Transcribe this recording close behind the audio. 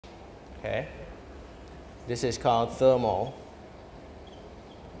Okay? This is called thermal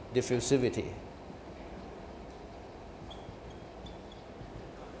diffusivity.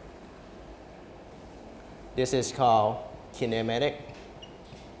 This is called kinematic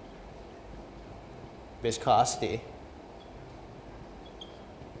viscosity.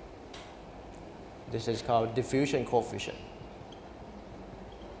 This is called diffusion coefficient.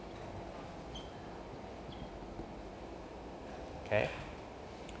 Okay?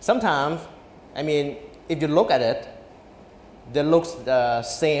 Sometimes, I mean, if you look at it, they look the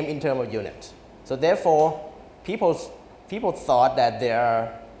same in terms of units. So therefore, people thought that they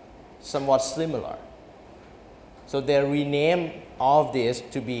are somewhat similar. So they rename all of this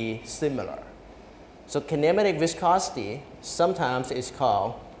to be similar. So kinematic viscosity sometimes is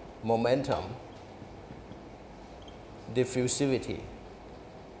called momentum diffusivity.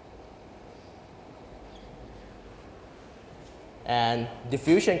 And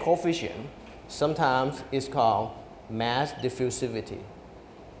diffusion coefficient sometimes is called mass diffusivity.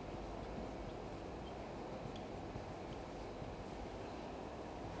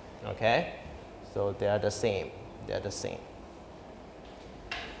 Okay? So they are the same. They are the same.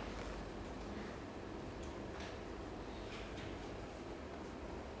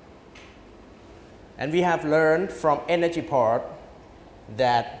 And we have learned from energy part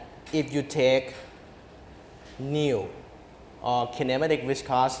that if you take nu or kinematic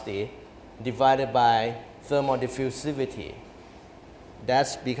viscosity divided by thermal diffusivity,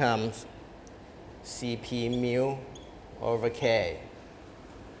 that becomes Cp mu over K.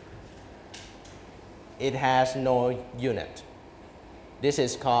 It has no unit. This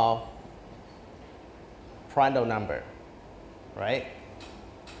is called Prandtl number, right?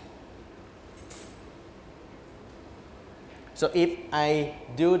 So if I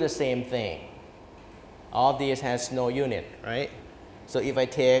do the same thing, all this has no unit, right? So if I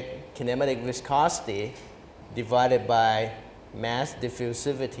take kinematic viscosity divided by mass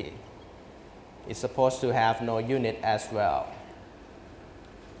diffusivity, it's supposed to have no unit as well.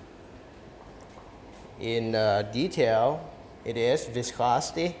 In detail, it is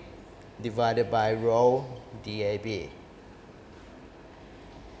viscosity divided by rho dAB.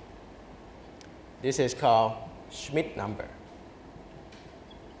 This is called Schmidt number.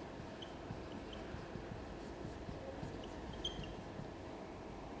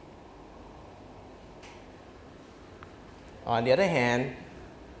 On the other hand,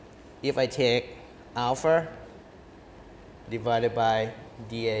 if I take alpha divided by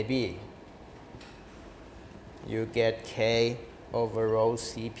dAB, you get K over rho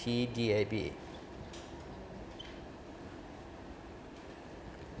Cp dAB.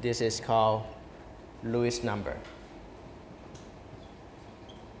 This is called Lewis number.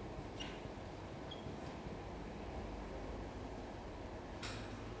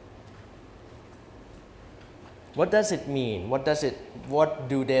 What does it mean? What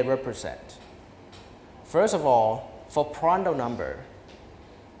do they represent? First of all, for Prandtl number,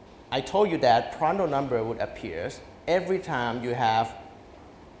 I told you that Prandtl number would appear every time you have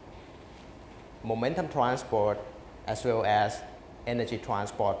momentum transport as well as energy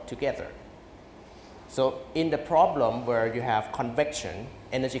transport together. So in the problem where you have convection,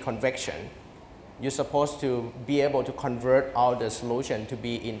 energy convection, you're supposed to be able to convert all the solution to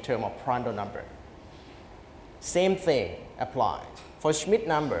be in terms of Prandtl number. Same thing applies. For Schmidt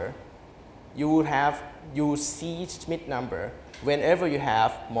number, you see Schmidt number whenever you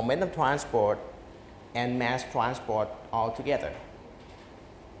have momentum transport and mass transport all together,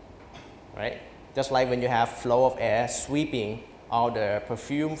 right? Just like when you have flow of air sweeping all the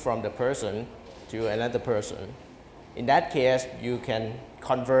perfume from the person to another person. In that case, you can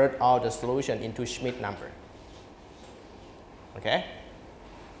convert all the solution into Schmidt number, okay?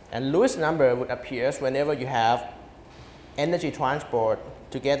 And Lewis number would appear whenever you have energy transport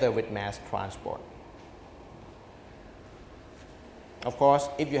together with mass transport. Of course,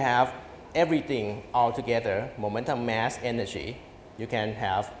 if you have everything all together, momentum, mass, energy, you can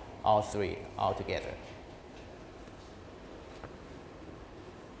have all three all together.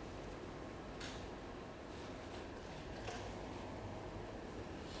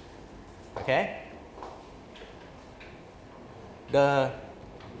 Okay? The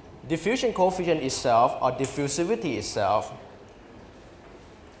diffusion coefficient itself or diffusivity itself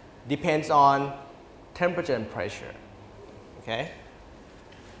depends on temperature and pressure. Okay?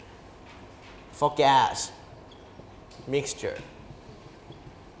 For gas mixture,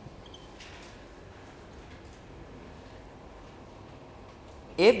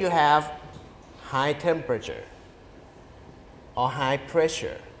 if you have high temperature or high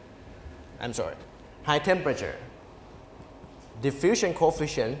pressure, high temperature, diffusion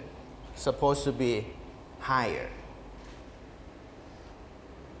coefficient supposed to be higher.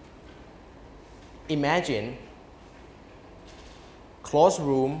 Imagine closed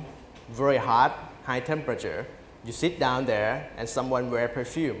room, very hot, high temperature. You sit down there and someone wear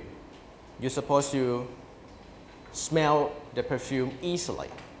perfume. You're supposed to smell the perfume easily.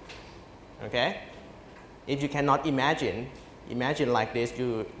 Okay? If you cannot imagine like this,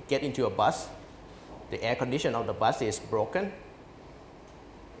 you get into a bus, the air condition of the bus is broken,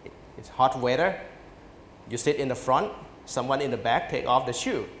 it's hot weather, you sit in the front, someone in the back take off the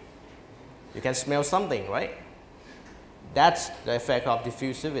shoe. You can smell something, right? That's the effect of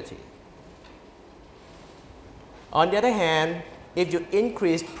diffusivity. On the other hand, if you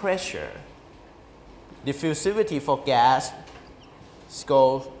increase pressure, diffusivity for gas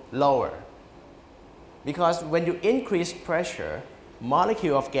goes lower. Because when you increase pressure,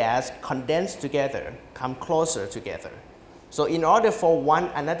 molecules of gas condense together, come closer together. So in order for one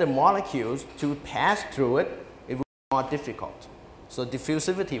another molecules to pass through it, it would be more difficult. So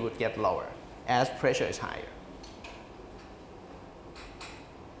diffusivity would get lower as pressure is higher.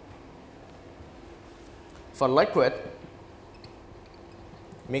 For liquid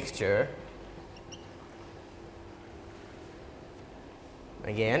mixture,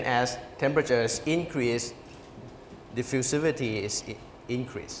 again, as temperatures increase, diffusivity is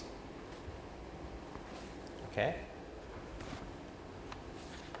increased. Okay?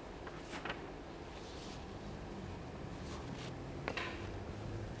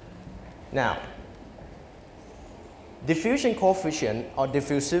 Now, diffusion coefficient or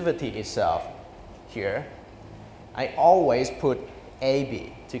diffusivity itself here, I always put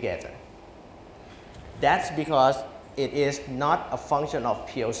AB together. That's because it is not a function of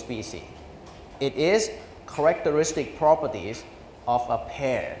pure species. It is characteristic properties of a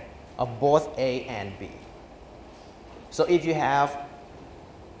pair of both A and B. So if you have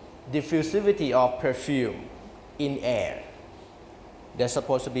diffusivity of perfume in air, there's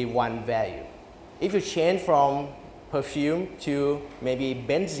supposed to be one value. If you change from perfume to maybe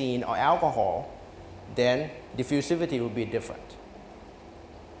benzene or alcohol, then diffusivity will be different.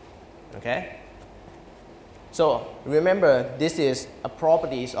 Okay? So remember, this is a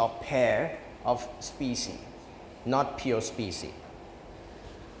properties of pair of species, not pure species.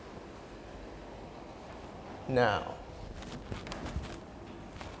 Now,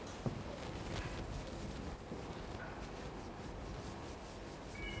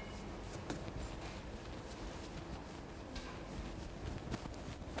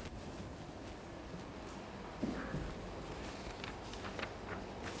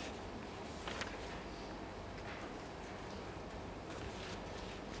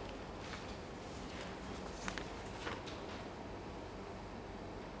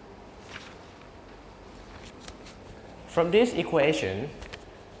 from this equation,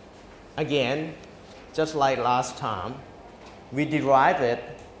 again, just like last time, we derive it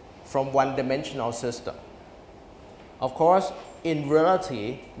from one-dimensional system. Of course, in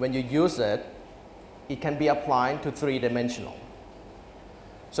reality, when you use it, it can be applied to three-dimensional.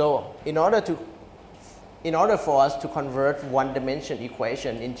 So in order for us to convert one-dimensional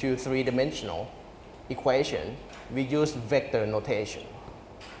equation into three-dimensional equation, we use vector notation.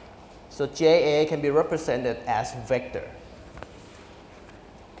 So JA can be represented as vector.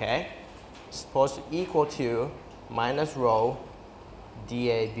 Okay? It's supposed to equal to minus rho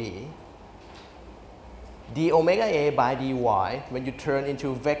DAB. d omega A by dy, when you turn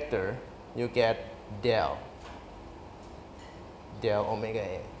into vector, you get del omega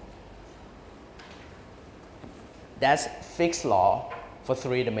A. That's fixed law for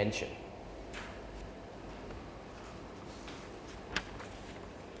three dimension.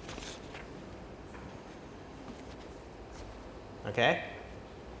 Okay?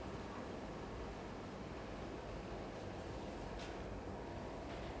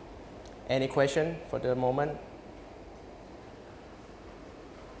 Any question for the moment?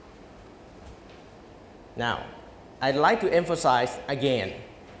 Now, I'd like to emphasize again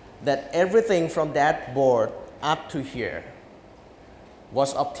that everything from that board up to here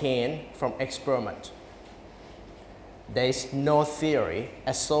was obtained from experiment. There is no theory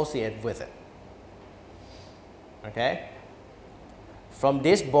associated with it. Okay? From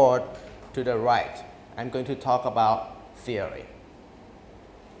this board to the right, I'm going to talk about theory.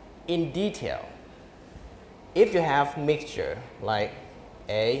 In detail, if you have mixture like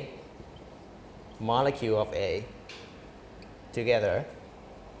A, molecule of A together,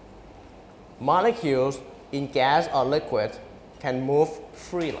 molecules in gas or liquid can move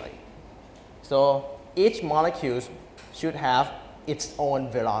freely. So each molecule should have its own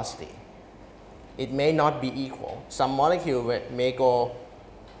velocity. It may not be equal. Some molecule may go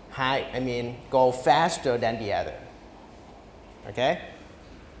go faster than the other. Okay?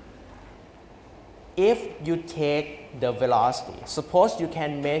 If you take the velocity, suppose you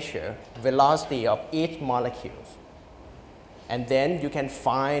can measure velocity of each molecule, and then you can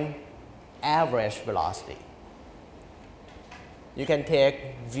find average velocity. You can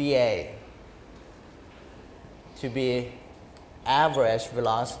take VA to be average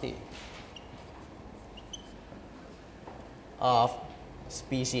velocity of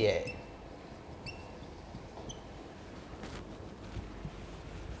species A.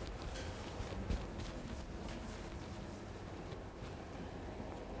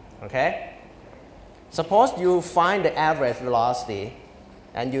 Okay? Suppose you find the average velocity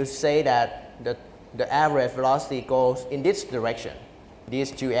and you say that the average velocity goes in this direction.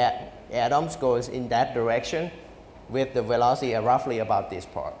 These two atoms goes in that direction with the velocity roughly about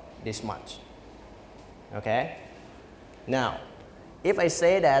this much. Okay? Now, if I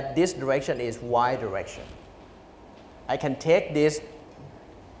say that this direction is y direction, I can take this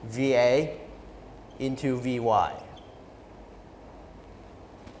VA into VY.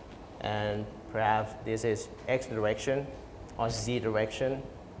 And perhaps this is x direction or z direction.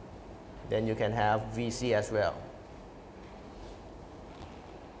 Then you can have VC as well.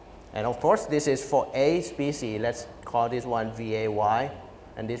 And of course, this is for A species. Let's call this one VAY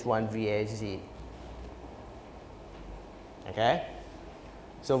and this one VAZ. Okay?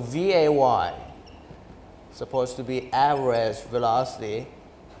 So VAY supposed to be average velocity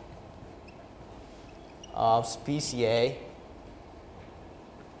of species A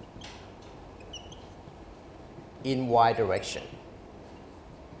in y direction.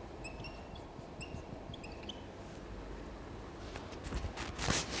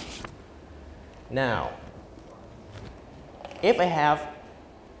 Now, if I have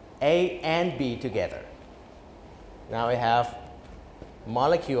A and B together, now I have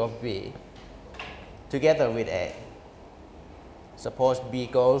molecule of B together with A. Suppose B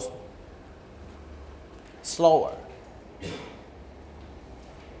goes slower.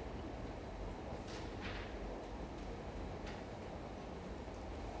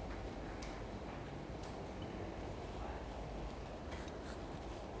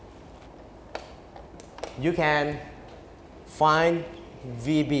 You can find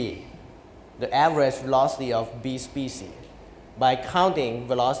VB, the average velocity of B species, by counting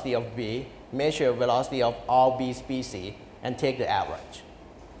velocity of B, measure velocity of all B species, and take the average.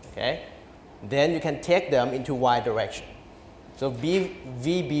 Okay? Then you can take them into y direction. So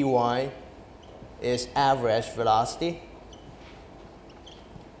VBY is average velocity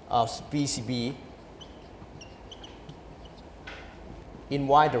of species B in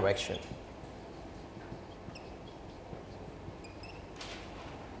y direction.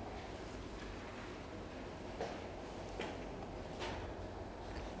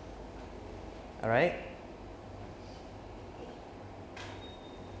 All right?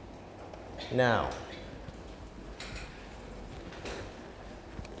 Now,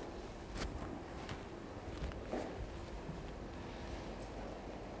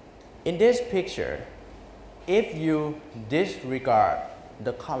 in this picture, if you disregard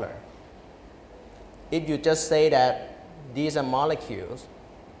the color, if you just say that these are molecules,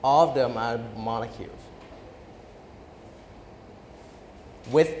 all of them are molecules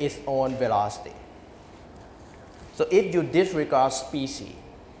with its own velocity. So if you disregard species,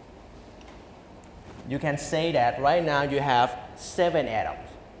 you can say that right now you have 7 atoms.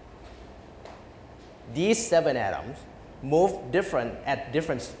 These 7 atoms move at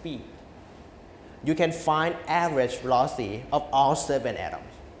different speed. You can find average velocity of all 7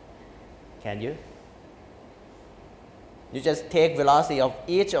 atoms. Can you? You just take velocity of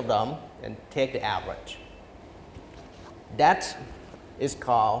each of them and take the average. That is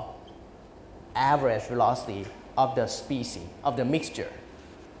called average velocity of the species, of the mixture.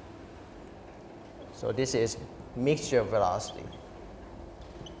 So this is mixture velocity.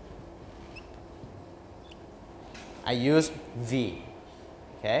 I use V.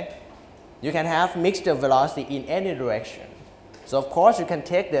 Okay? You can have mixture velocity in any direction. So of course you can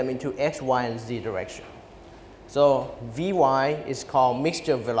take them into x, y, and z direction. So Vy is called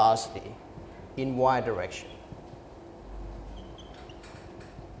mixture velocity in y direction.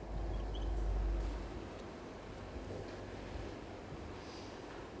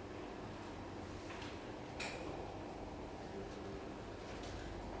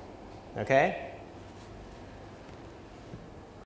 Okay?